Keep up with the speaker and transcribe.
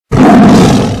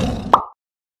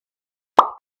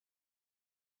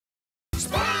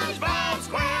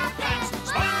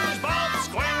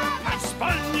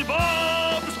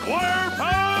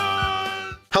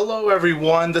Hello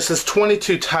everyone, this is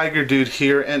 22 Tiger Dude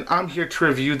here, and I'm here to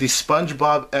review the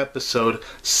SpongeBob episode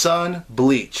Sun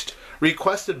Bleached,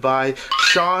 requested by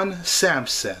Sean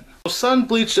Sampson. Sun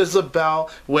Bleached is about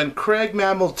when Craig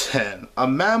Mammalton, a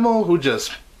mammal who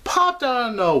just popped out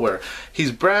of nowhere.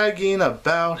 He's bragging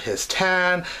about his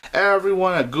tan.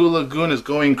 Everyone at Goo Lagoon is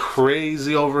going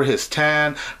crazy over his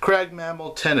tan. Craig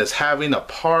Mammalton is having a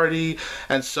party,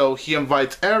 and so he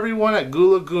invites everyone at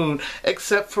Goo Lagoon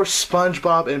except for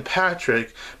SpongeBob and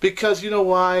Patrick, because you know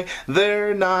why?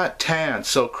 They're not tan.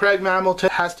 So Craig Mammalton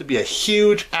has to be a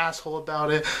huge asshole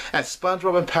about it, and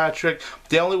SpongeBob and Patrick,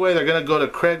 the only way they're gonna go to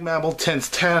Craig Mammalton's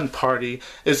tan party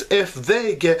is if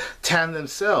they get tan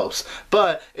themselves.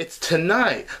 But it's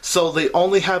tonight, so they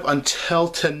only have until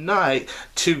tonight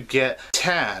to get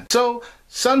tan. So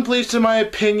Sun Bleached, in my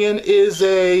opinion, is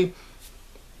a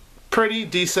pretty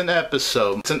decent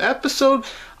episode. It's an episode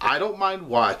I don't mind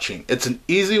watching. It's an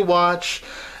easy watch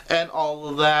and all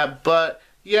of that, but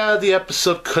yeah, the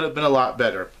episode could have been a lot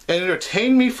better. It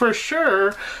entertained me for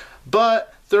sure,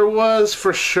 but there was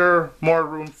for sure more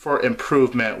room for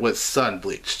improvement with Sun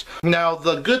Bleached. Now,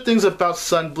 the good things about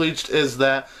Sun Bleached is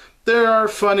that there are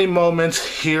funny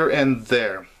moments here and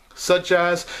there, such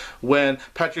as when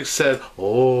Patrick said,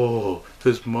 "Oh,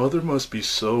 his mother must be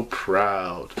so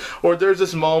proud." Or there's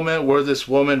this moment where this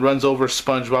woman runs over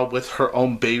SpongeBob with her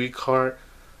own baby cart.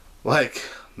 Like,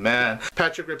 man,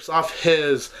 Patrick rips off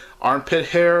his armpit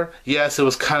hair. Yes, it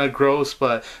was kind of gross,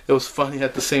 but it was funny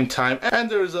at the same time. And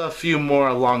there's a few more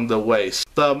along the way.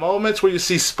 The moments where you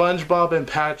see SpongeBob and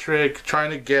Patrick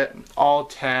trying to get all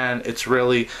tan, it's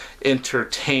really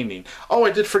entertaining. Oh,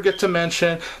 I did forget to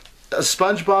mention,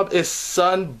 SpongeBob is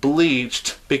sun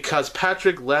bleached because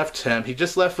Patrick left him. He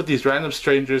just left with these random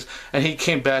strangers and he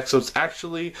came back, so it's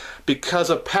actually because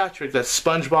of Patrick that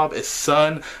SpongeBob is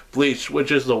sun bleached, which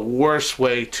is the worst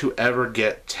way to ever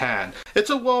get tan. It's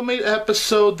a well-made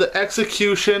episode. The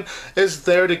execution is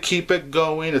there to keep it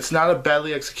going. It's not a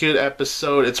badly executed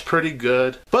episode. It's pretty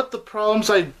good. But the problems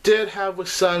I did have with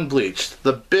Sun Bleached,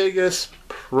 the biggest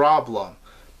problem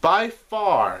by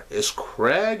far is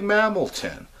Craig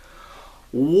Mammalton.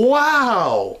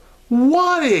 Wow!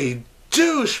 What a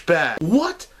douchebag!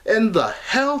 What in the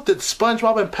hell did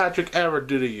SpongeBob and Patrick ever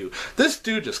do to you? This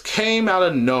dude just came out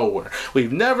of nowhere.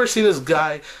 We've never seen this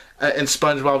guy in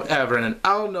SpongeBob ever, and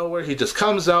out of nowhere he just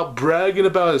comes out bragging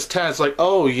about his tan. It's like,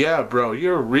 oh yeah bro,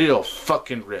 you're real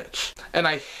fucking rich. And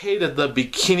I hated the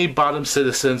bikini bottom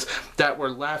citizens that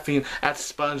were laughing at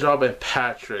SpongeBob and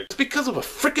Patrick. It's because of a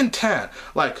freaking tan.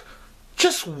 Like,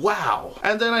 just wow.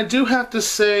 And then I do have to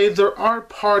say, there are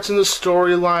parts in the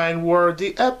storyline where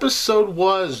the episode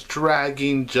was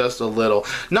dragging just a little.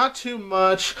 Not too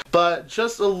much, but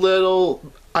just a little.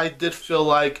 I did feel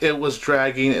like it was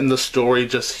dragging in the story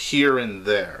just here and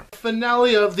there. The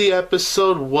finale of the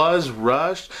episode was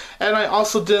rushed, and I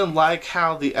also didn't like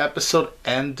how the episode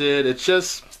ended. It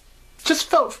just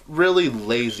felt really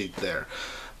lazy there.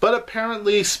 But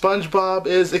apparently SpongeBob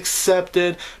is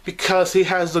accepted because he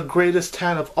has the greatest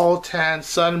tan of all tan,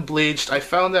 Sun Bleached. I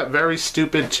found that very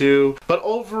stupid too. But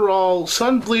overall,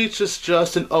 Sun Bleached is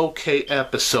just an okay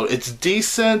episode. It's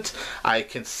decent. I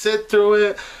can sit through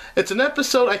it. It's an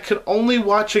episode I could only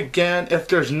watch again if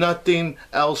there's nothing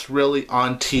else really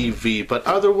on TV. But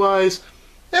otherwise,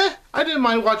 I didn't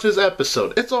mind watching this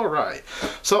episode. It's alright.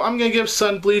 So I'm going to give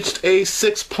Sun Bleached a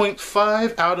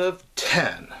 6.5 out of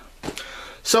 10.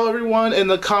 So everyone, in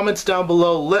the comments down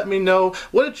below, let me know,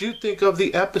 what did you think of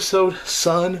the episode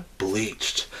Sun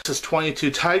Bleached? This is 22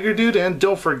 Tiger Dude, and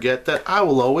don't forget that I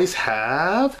will always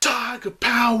have Tiger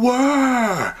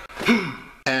Power!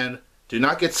 And do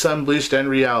not get sun bleached in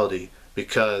reality,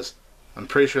 because I'm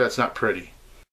pretty sure that's not pretty.